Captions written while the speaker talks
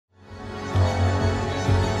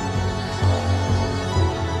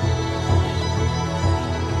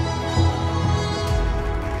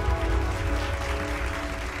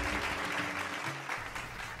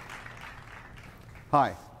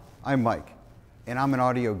Hi, I'm Mike, and I'm an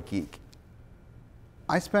audio geek.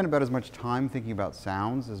 I spend about as much time thinking about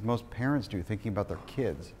sounds as most parents do thinking about their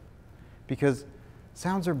kids, because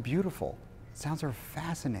sounds are beautiful, sounds are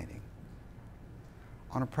fascinating.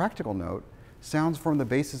 On a practical note, sounds form the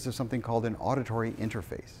basis of something called an auditory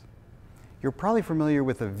interface. You're probably familiar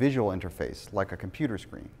with a visual interface, like a computer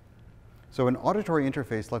screen. So an auditory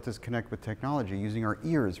interface lets us connect with technology using our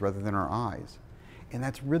ears rather than our eyes. And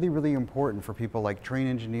that's really, really important for people like train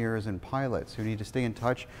engineers and pilots who need to stay in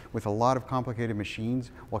touch with a lot of complicated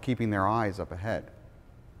machines while keeping their eyes up ahead.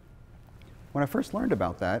 When I first learned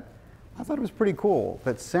about that, I thought it was pretty cool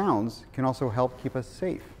that sounds can also help keep us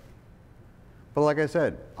safe. But like I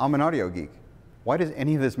said, I'm an audio geek. Why does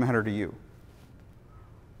any of this matter to you?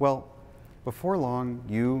 Well, before long,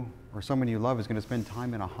 you or someone you love is going to spend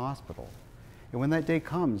time in a hospital. And when that day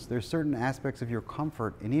comes, there's certain aspects of your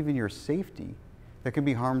comfort and even your safety that can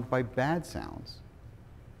be harmed by bad sounds.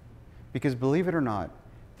 Because believe it or not,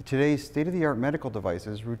 today's state-of-the-art medical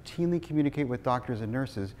devices routinely communicate with doctors and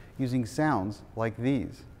nurses using sounds like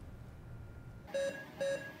these.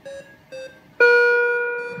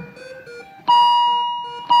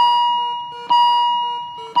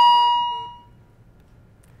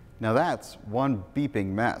 Now that's one beeping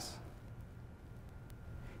mess.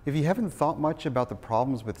 If you haven't thought much about the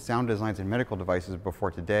problems with sound designs in medical devices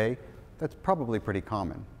before today, that's probably pretty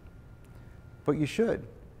common. But you should,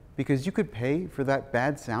 because you could pay for that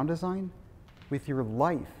bad sound design with your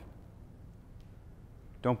life.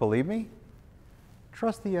 Don't believe me?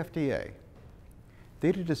 Trust the FDA.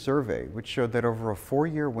 They did a survey which showed that over a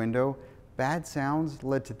 4-year window, bad sounds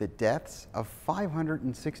led to the deaths of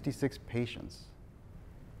 566 patients.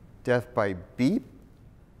 Death by beep?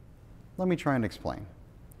 Let me try and explain.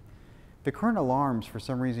 The current alarms, for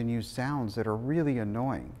some reason, use sounds that are really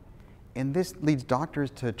annoying. And this leads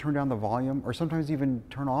doctors to turn down the volume or sometimes even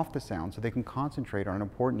turn off the sound so they can concentrate on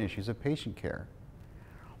important issues of patient care.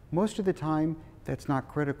 Most of the time, that's not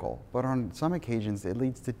critical, but on some occasions, it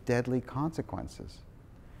leads to deadly consequences.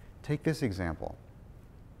 Take this example.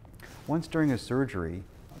 Once during a surgery,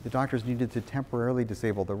 the doctors needed to temporarily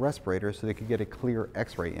disable the respirator so they could get a clear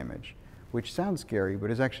X-ray image, which sounds scary,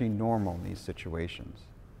 but is actually normal in these situations.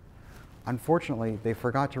 Unfortunately, they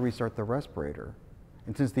forgot to restart the respirator.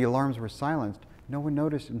 And since the alarms were silenced, no one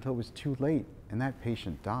noticed until it was too late, and that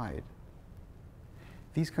patient died.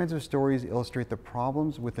 These kinds of stories illustrate the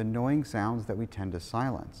problems with annoying sounds that we tend to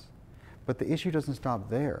silence. But the issue doesn't stop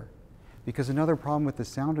there, because another problem with the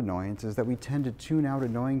sound annoyance is that we tend to tune out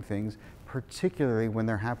annoying things, particularly when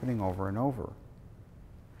they're happening over and over.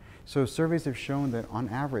 So surveys have shown that on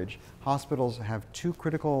average, hospitals have 2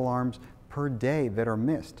 critical alarms per day that are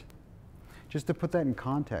missed. Just to put that in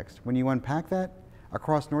context, when you unpack that,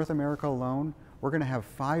 across North America alone, we're going to have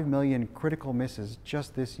 5 million critical misses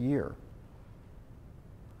just this year.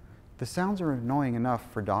 The sounds are annoying enough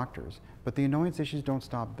for doctors, but the annoyance issues don't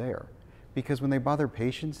stop there, because when they bother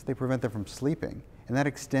patients, they prevent them from sleeping, and that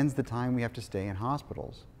extends the time we have to stay in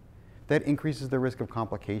hospitals. That increases the risk of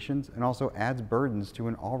complications and also adds burdens to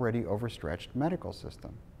an already overstretched medical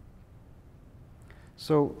system.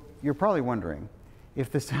 So you're probably wondering, if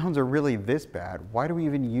the sounds are really this bad, why do we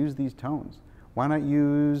even use these tones? Why not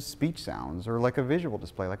use speech sounds or like a visual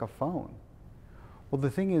display, like a phone? Well, the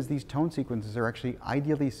thing is, these tone sequences are actually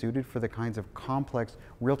ideally suited for the kinds of complex,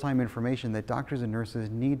 real-time information that doctors and nurses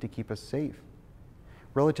need to keep us safe.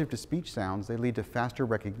 Relative to speech sounds, they lead to faster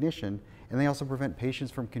recognition, and they also prevent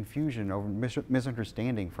patients from confusion or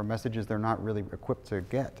misunderstanding from messages they're not really equipped to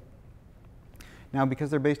get. Now, because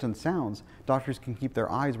they're based on sounds, doctors can keep their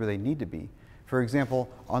eyes where they need to be. For example,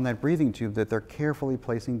 on that breathing tube that they're carefully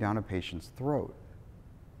placing down a patient's throat.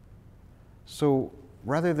 So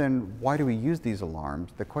rather than why do we use these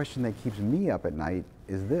alarms, the question that keeps me up at night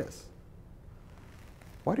is this.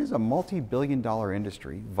 Why does a multi-billion-dollar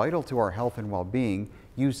industry, vital to our health and well-being,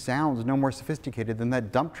 use sounds no more sophisticated than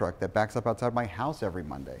that dump truck that backs up outside my house every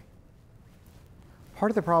Monday? Part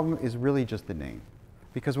of the problem is really just the name,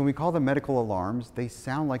 because when we call them medical alarms, they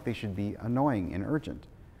sound like they should be annoying and urgent.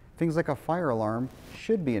 Things like a fire alarm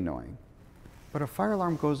should be annoying, but a fire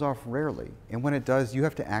alarm goes off rarely, and when it does, you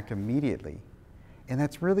have to act immediately. And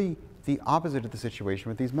that's really the opposite of the situation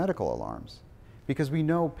with these medical alarms, because we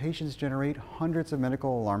know patients generate hundreds of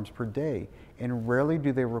medical alarms per day, and rarely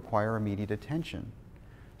do they require immediate attention.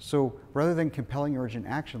 So rather than compelling urgent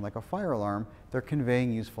action like a fire alarm, they're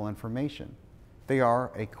conveying useful information. They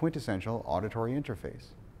are a quintessential auditory interface.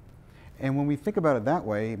 And when we think about it that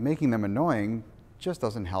way, making them annoying just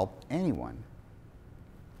doesn't help anyone.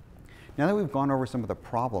 Now that we've gone over some of the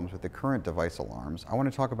problems with the current device alarms, I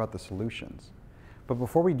want to talk about the solutions. But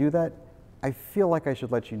before we do that, I feel like I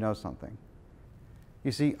should let you know something.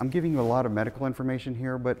 You see, I'm giving you a lot of medical information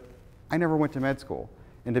here, but I never went to med school.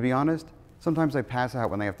 And to be honest, sometimes I pass out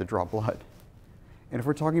when they have to draw blood. And if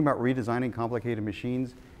we're talking about redesigning complicated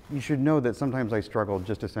machines, you should know that sometimes I struggle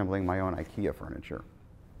just assembling my own IKEA furniture.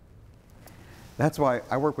 That's why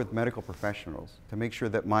I work with medical professionals to make sure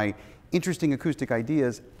that my interesting acoustic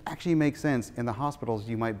ideas actually make sense in the hospitals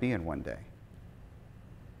you might be in one day.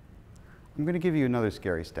 I'm going to give you another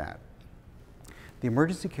scary stat. The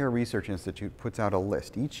Emergency Care Research Institute puts out a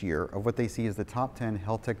list each year of what they see as the top 10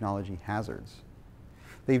 health technology hazards.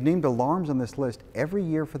 They've named alarms on this list every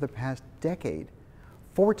year for the past decade,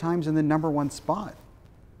 4 times in the #1 spot.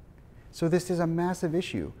 So this is a massive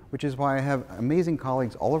issue, which is why I have amazing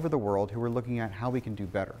colleagues all over the world who are looking at how we can do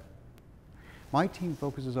better. My team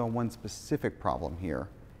focuses on one specific problem here,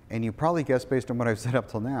 and you probably guessed based on what I've said up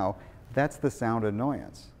till now, that's the sound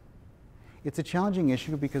annoyance. It's a challenging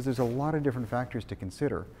issue because there's a lot of different factors to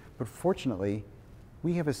consider, but fortunately,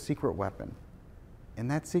 we have a secret weapon,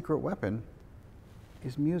 and that secret weapon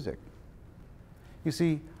is music. You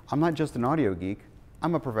see, I'm not just an audio geek,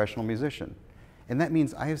 I'm a professional musician. And that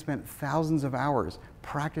means I have spent thousands of hours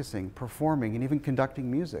practicing, performing, and even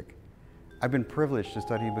conducting music. I've been privileged to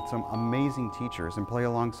study with some amazing teachers and play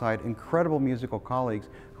alongside incredible musical colleagues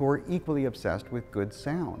who are equally obsessed with good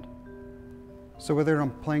sound. So whether I'm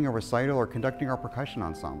playing a recital or conducting our percussion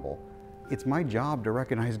ensemble, it's my job to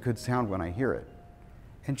recognize good sound when I hear it.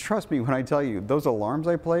 And trust me when I tell you, those alarms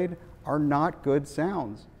I played are not good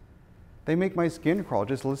sounds. They make my skin crawl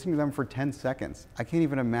just listening to them for 10 seconds. I can't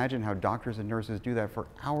even imagine how doctors and nurses do that for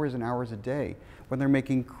hours and hours a day when they're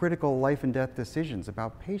making critical life and death decisions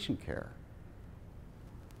about patient care.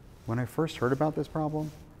 When I first heard about this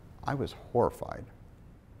problem, I was horrified.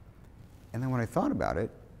 And then when I thought about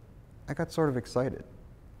it, I got sort of excited.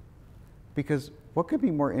 Because what could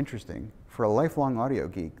be more interesting for a lifelong audio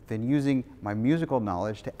geek than using my musical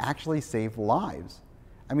knowledge to actually save lives?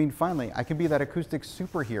 I mean, finally, I can be that acoustic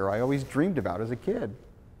superhero I always dreamed about as a kid.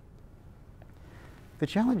 The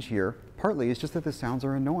challenge here, partly, is just that the sounds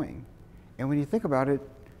are annoying. And when you think about it,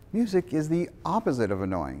 music is the opposite of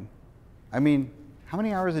annoying. I mean, how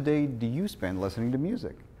many hours a day do you spend listening to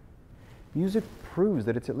music? Music proves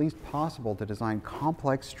that it's at least possible to design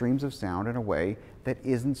complex streams of sound in a way that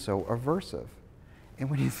isn't so aversive. And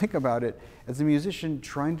when you think about it, as a musician,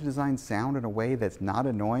 trying to design sound in a way that's not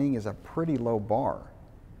annoying is a pretty low bar.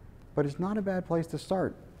 But it's not a bad place to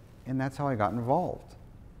start, and that's how I got involved.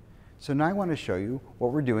 So now I want to show you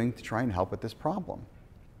what we're doing to try and help with this problem.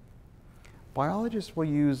 Biologists will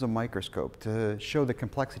use a microscope to show the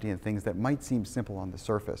complexity in things that might seem simple on the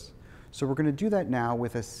surface. So we're going to do that now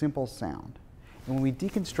with a simple sound. And when we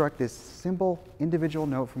deconstruct this simple individual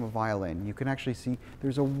note from a violin, you can actually see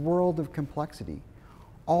there's a world of complexity.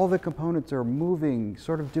 All the components are moving,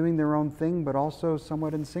 sort of doing their own thing, but also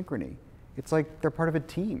somewhat in synchrony. It's like they're part of a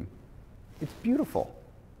team. It's beautiful.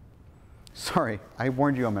 Sorry, I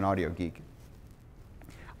warned you I'm an audio geek.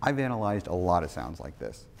 I've analyzed a lot of sounds like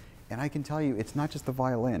this. And I can tell you, it's not just the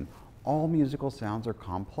violin. All musical sounds are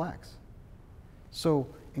complex. So,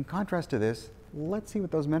 in contrast to this, let's see what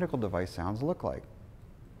those medical device sounds look like.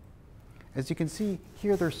 As you can see,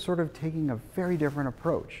 here they're sort of taking a very different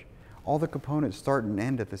approach. All the components start and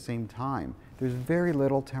end at the same time. There's very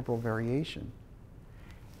little temporal variation.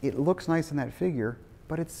 It looks nice in that figure,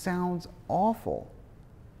 but it sounds awful.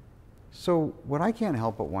 So what I can't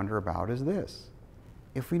help but wonder about is this.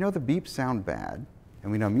 If we know the beeps sound bad,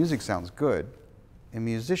 and we know music sounds good, and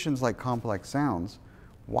musicians like complex sounds,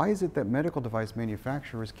 why is it that medical device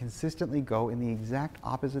manufacturers consistently go in the exact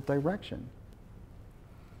opposite direction?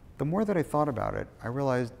 The more that I thought about it, I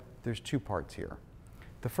realized there's 2 parts here.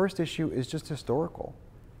 The first issue is just historical.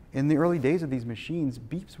 In the early days of these machines,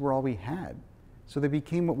 beeps were all we had. So they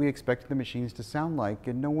became what we expected the machines to sound like,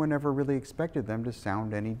 and no one ever really expected them to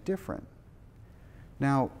sound any different.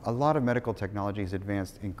 Now, a lot of medical technology has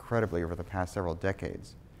advanced incredibly over the past several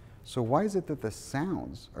decades. So why is it that the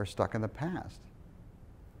sounds are stuck in the past?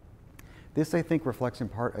 This, I think, reflects in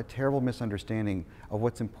part a terrible misunderstanding of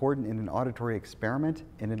what's important in an auditory experiment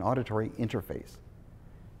and an auditory interface.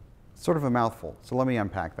 Sort of a mouthful, so let me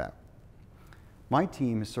unpack that. My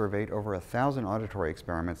team has surveyed over 1,000 auditory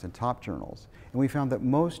experiments in top journals, and we found that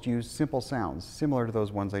most use simple sounds, similar to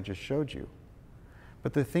those ones I just showed you.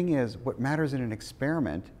 But the thing is, what matters in an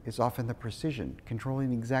experiment is often the precision, controlling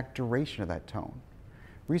the exact duration of that tone.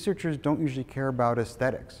 Researchers don't usually care about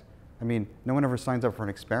aesthetics. I mean, no one ever signs up for an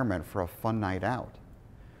experiment for a fun night out.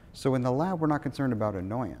 So in the lab, we're not concerned about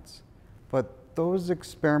annoyance. But those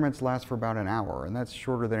experiments last for about an hour, and that's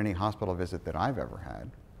shorter than any hospital visit that I've ever had.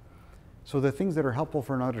 So the things that are helpful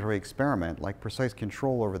for an auditory experiment, like precise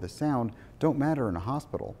control over the sound, don't matter in a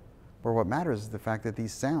hospital. But what matters is the fact that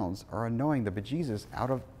these sounds are annoying the bejesus out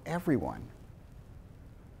of everyone.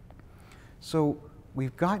 So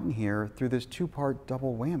we've gotten here through this two-part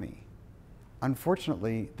double whammy.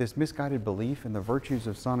 Unfortunately, this misguided belief in the virtues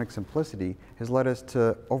of sonic simplicity has led us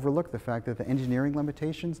to overlook the fact that the engineering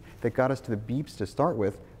limitations that got us to the beeps to start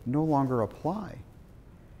with no longer apply.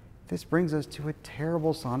 This brings us to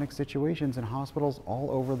terrible sonic situations in hospitals all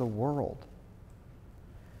over the world.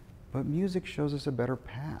 But music shows us a better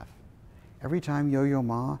path. Every time Yo-Yo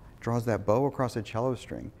Ma draws that bow across a cello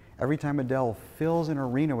string, every time Adele fills an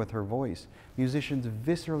arena with her voice, musicians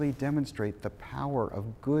viscerally demonstrate the power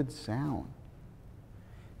of good sound.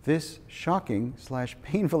 This shocking /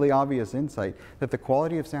 painfully obvious insight that the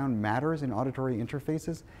quality of sound matters in auditory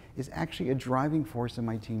interfaces is actually a driving force in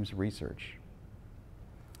my team's research.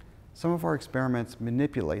 Some of our experiments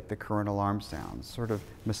manipulate the current alarm sounds, sort of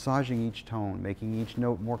massaging each tone, making each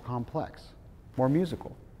note more complex, more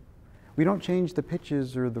musical. We don't change the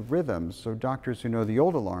pitches or the rhythms, so doctors who know the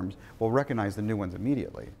old alarms will recognize the new ones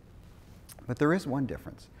immediately. But there is one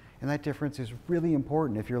difference, and that difference is really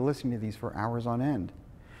important if you're listening to these for hours on end.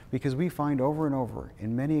 Because we find over and over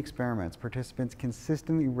in many experiments, participants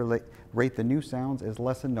consistently rate the new sounds as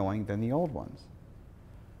less annoying than the old ones.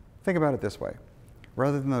 Think about it this way.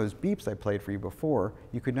 Rather than those beeps I played for you before,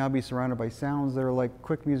 you could now be surrounded by sounds that are like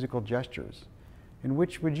quick musical gestures. And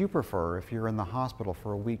which would you prefer if you're in the hospital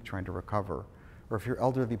for a week trying to recover, or if your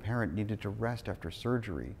elderly parent needed to rest after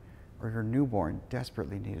surgery, or your newborn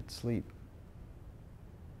desperately needed sleep?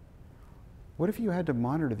 What if you had to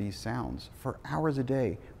monitor these sounds for hours a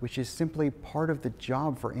day, which is simply part of the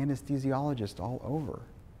job for anesthesiologists all over?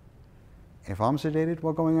 If I'm sedated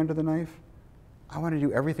while going under the knife, I want to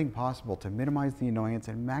do everything possible to minimize the annoyance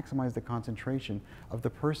and maximize the concentration of the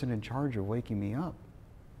person in charge of waking me up.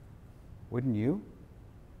 Wouldn't you?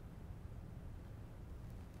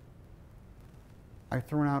 I've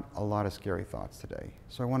thrown out a lot of scary thoughts today,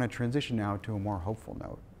 so I want to transition now to a more hopeful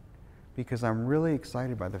note, because I'm really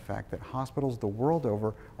excited by the fact that hospitals the world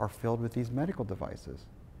over are filled with these medical devices.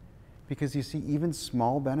 Because you see, even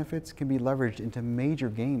small benefits can be leveraged into major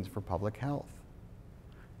gains for public health.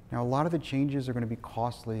 Now, a lot of the changes are going to be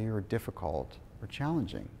costly or difficult or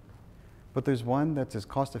challenging, but there's one that's as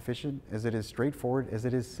cost efficient as it is straightforward as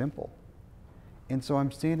it is simple. And so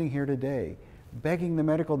I'm standing here today begging the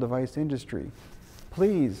medical device industry,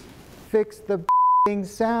 please fix the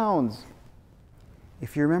sounds.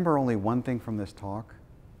 If you remember only one thing from this talk,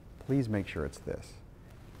 please make sure it's this.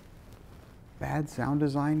 Bad sound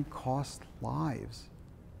design costs lives.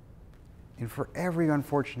 And for every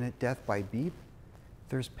unfortunate death by beep,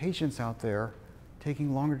 there's patients out there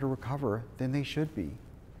taking longer to recover than they should be.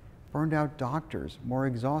 Burned out doctors, more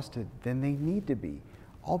exhausted than they need to be,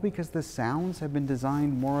 all because the sounds have been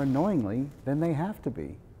designed more annoyingly than they have to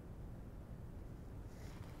be.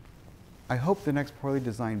 I hope the next poorly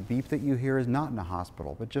designed beep that you hear is not in a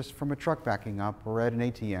hospital, but just from a truck backing up, or at an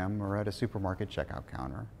ATM, or at a supermarket checkout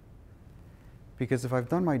counter. Because if I've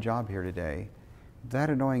done my job here today, that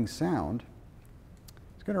annoying sound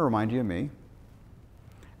is going to remind you of me.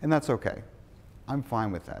 And that's okay. I'm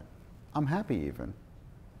fine with that. I'm happy even.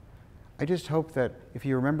 I just hope that if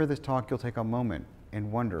you remember this talk, you'll take a moment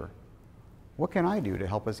and wonder, what can I do to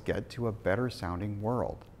help us get to a better sounding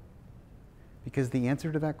world? Because the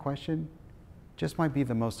answer to that question just might be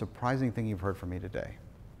the most surprising thing you've heard from me today.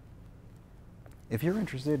 If you're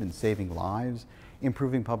interested in saving lives,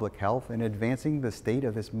 improving public health, and advancing the state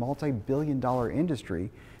of this multi-billion-dollar industry,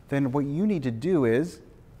 then what you need to do is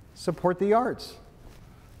support the arts.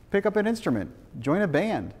 Pick up an instrument, join a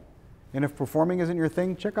band, and if performing isn't your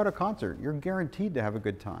thing, check out a concert. You're guaranteed to have a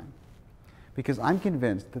good time. Because I'm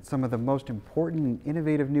convinced that some of the most important and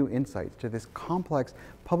innovative new insights to this complex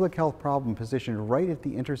public health problem positioned right at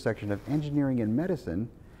the intersection of engineering and medicine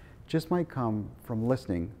just might come from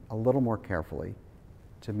listening a little more carefully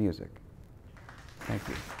to music. Thank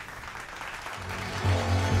you.